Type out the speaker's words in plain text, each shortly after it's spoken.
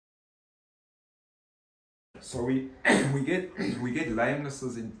So we we get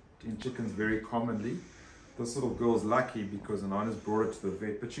lamenesses in chickens very commonly. This little girl's lucky because an owner's brought it to the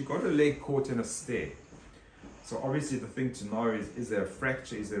vet, but she got her leg caught in a stair. So obviously the thing to know is there a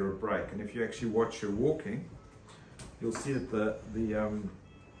fracture, is there a break? And if you actually watch her walking, you'll see that the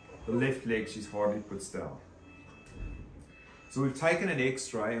left leg she's hardly puts down. So we've taken an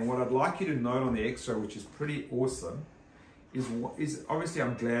X-ray, and what I'd like you to note on the X-ray, which is pretty awesome, is obviously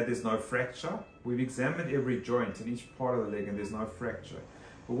I'm glad there's no fracture. We've examined every joint in each part of the leg and there's no fracture.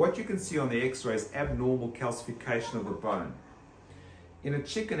 But what you can see on the X-ray is abnormal calcification of the bone. In a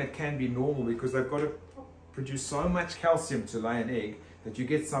chicken it can be normal because they've got to produce so much calcium to lay an egg that you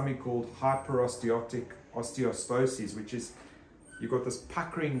get something called hyperosteotic osteostosis, which is you've got this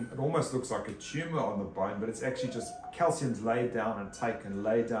puckering, it almost looks like a tumor on the bone, but it's actually just calcium's laid down and taken,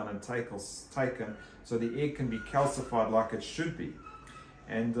 laid down and taken, so the egg can be calcified like it should be.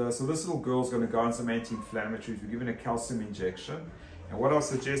 And so this little girl's going to go on some anti-inflammatories. We're giving a calcium injection. And what I've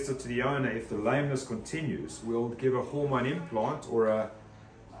suggested to the owner, if the lameness continues, we'll give a hormone implant or a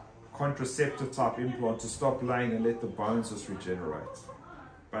contraceptive type implant to stop laying and let the bones just regenerate.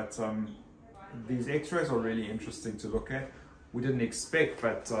 But these X-rays are really interesting to look at. We didn't expect,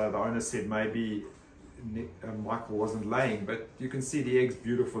 but the owner said maybe Michael wasn't laying, but you can see the egg's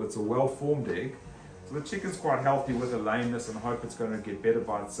beautiful. It's a well-formed egg. So the chicken's quite healthy with a lameness, and I hope it's going to get better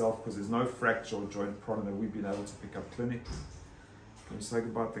by itself because there's no fracture or joint problem that we've been able to pick up clinically. Can you say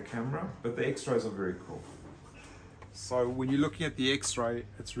goodbye to the camera? But the X-rays are very cool. So when you're looking at the X-ray,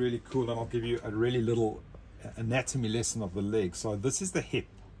 it's really cool, and I'll give you a really little anatomy lesson of the leg. So this is the hip.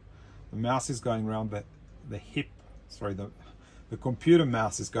 The mouse is going around the hip. Sorry, the computer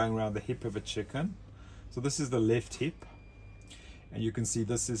mouse is going around the hip of a chicken. So this is the left hip, and you can see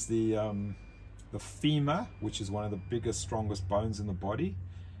this is the femur, which is one of the biggest, strongest bones in the body,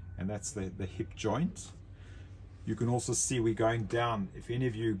 and that's the hip joint. You can also see we're going down. If any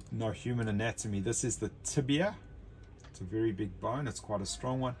of you know human anatomy, this is the tibia. It's a very big bone. It's quite a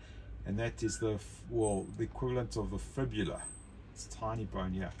strong one, and that is the equivalent of the fibula. It's a tiny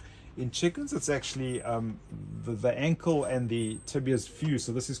bone here. In chickens, it's actually the ankle and the tibias fuse.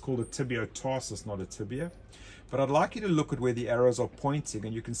 So this is called a tibiotarsus, not a tibia. But I'd like you to look at where the arrows are pointing,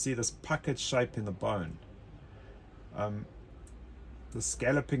 and you can see this puckered shape in the bone. The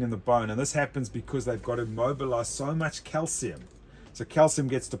scalloping in the bone, and this happens because they've got to mobilize so much calcium. So calcium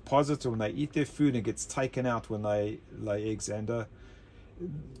gets deposited when they eat their food and gets taken out when they lay eggs. And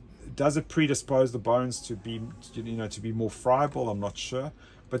does it predispose the bones to be, to be more friable? I'm not sure.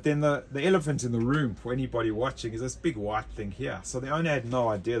 But then the elephant in the room for anybody watching is this big white thing here. So the owner had no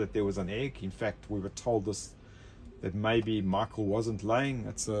idea that there was an egg. In fact, we were told that maybe Michael wasn't laying.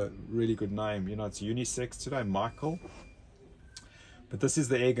 It's a really good name. It's unisex today, Michael. But this is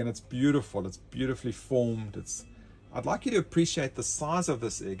the egg, and it's beautiful. It's beautifully formed. I'd like you to appreciate the size of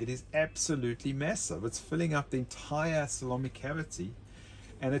this egg. It is absolutely massive. It's filling up the entire salami cavity.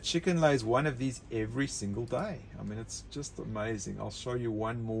 And a chicken lays one of these every single day. I mean, it's just amazing. I'll show you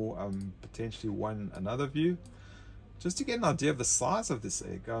one more, potentially another view, just to get an idea of the size of this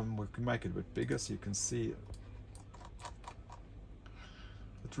egg. We can make it a bit bigger so you can see it.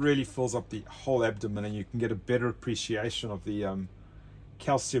 It really fills up the whole abdomen, and you can get a better appreciation of the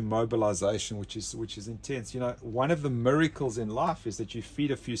calcium mobilization, which is intense. One of the miracles in life is that you feed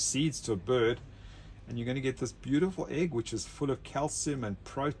a few seeds to a bird, and you're going to get this beautiful egg which is full of calcium and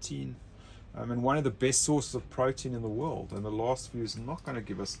protein, and one of the best sources of protein in the world. And the last view is not going to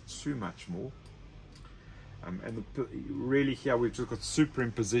give us too much more. Really here we've just got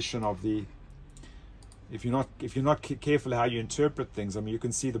superimposition of the, if you're not careful how you interpret things, I mean, you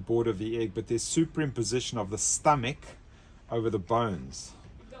can see the border of the egg, but there's superimposition of the stomach over the bones.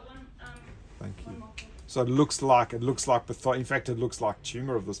 Thank you. So it looks like in fact it looks like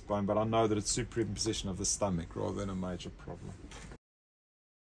tumor of this bone, but I know that it's superimposition of the stomach rather than a major problem.